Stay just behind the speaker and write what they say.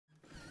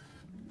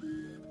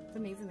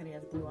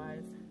blue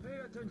eyes. Pay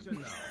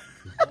attention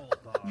now.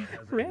 Zoltar has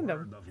a Random.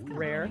 word of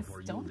Rare. wisdom for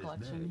you Stone this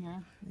collection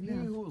day. here.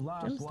 He who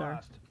laughs Gemstar.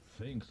 last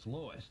thinks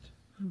slowest.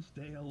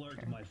 Stay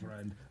alert, my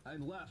friend,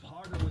 and laugh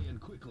heartily and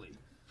quickly.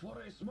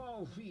 For a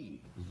small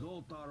fee,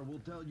 Zoltar will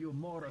tell you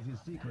more of his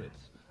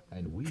secrets,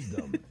 and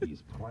wisdom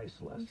is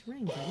priceless. It's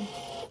raining, buddy.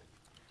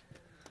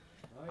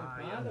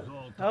 I am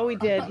Zoltar. Oh, we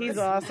did. He's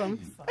awesome.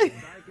 And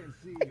I can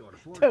see your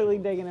fortune. Totally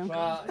digging him.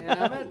 Well, and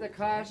I'm at the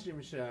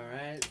costume show,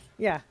 right?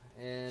 Yeah.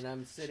 And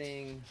I'm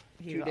sitting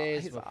He's 2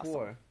 days he's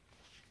before.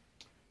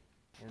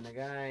 And the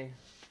guy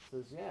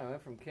says, yeah, I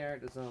went from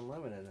Characters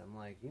Unlimited. I'm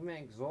like, you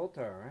make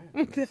Zoltar,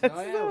 right? He said, That's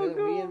oh, yeah, so we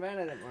cool.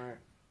 invented it, Mark.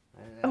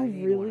 Oh,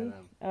 need one really? of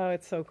them. Oh,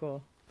 it's so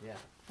cool. Yeah.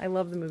 I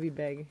love the movie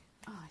Big.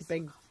 Oh, I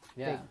Big,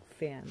 Yeah. big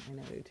fan. I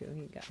know you too.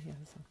 He got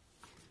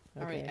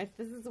All right,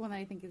 this is the one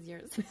I think is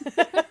yours.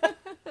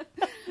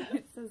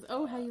 It says,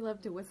 "Oh, how you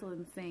love to whistle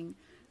and sing.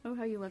 Oh,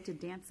 how you love to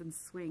dance and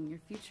swing. Your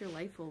future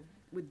life will,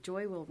 with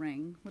joy will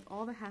ring, with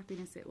all the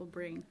happiness it will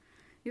bring.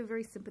 You have a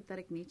very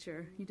sympathetic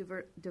nature. You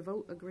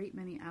devote a great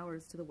many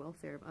hours to the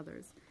welfare of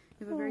others.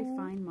 You have a very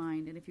fine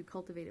mind, and if you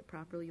cultivate it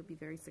properly, you'll be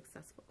very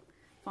successful.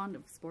 Fond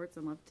of sports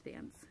and love to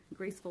dance.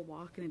 Graceful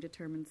walk and a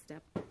determined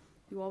step.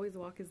 You always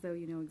walk as though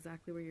you know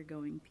exactly where you're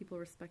going. People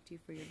respect you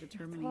for your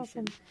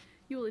determination.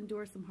 You will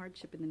endure some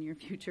hardship in the near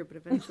future, but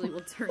eventually will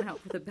turn out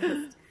for the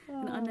best.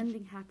 And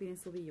unending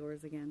happiness will be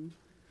yours again."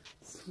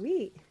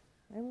 Sweet.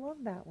 I love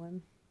that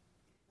one.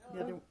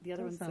 The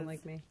other one sound says,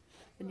 like me.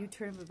 "A new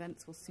turn of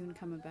events will soon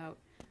come about.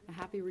 A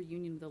happy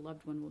reunion with a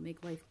loved one will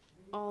make life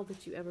all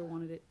that you ever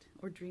wanted it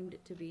or dreamed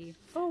it to be.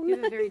 Oh, You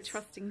have a very nice.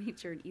 trusting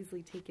nature and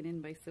easily taken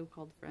in by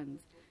so-called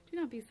friends. Do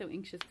not be so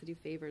anxious to do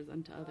favors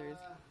unto others.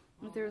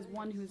 But there is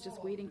one who is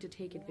just waiting to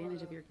take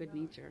advantage of your good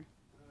nature."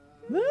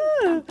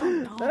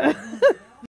 Ah!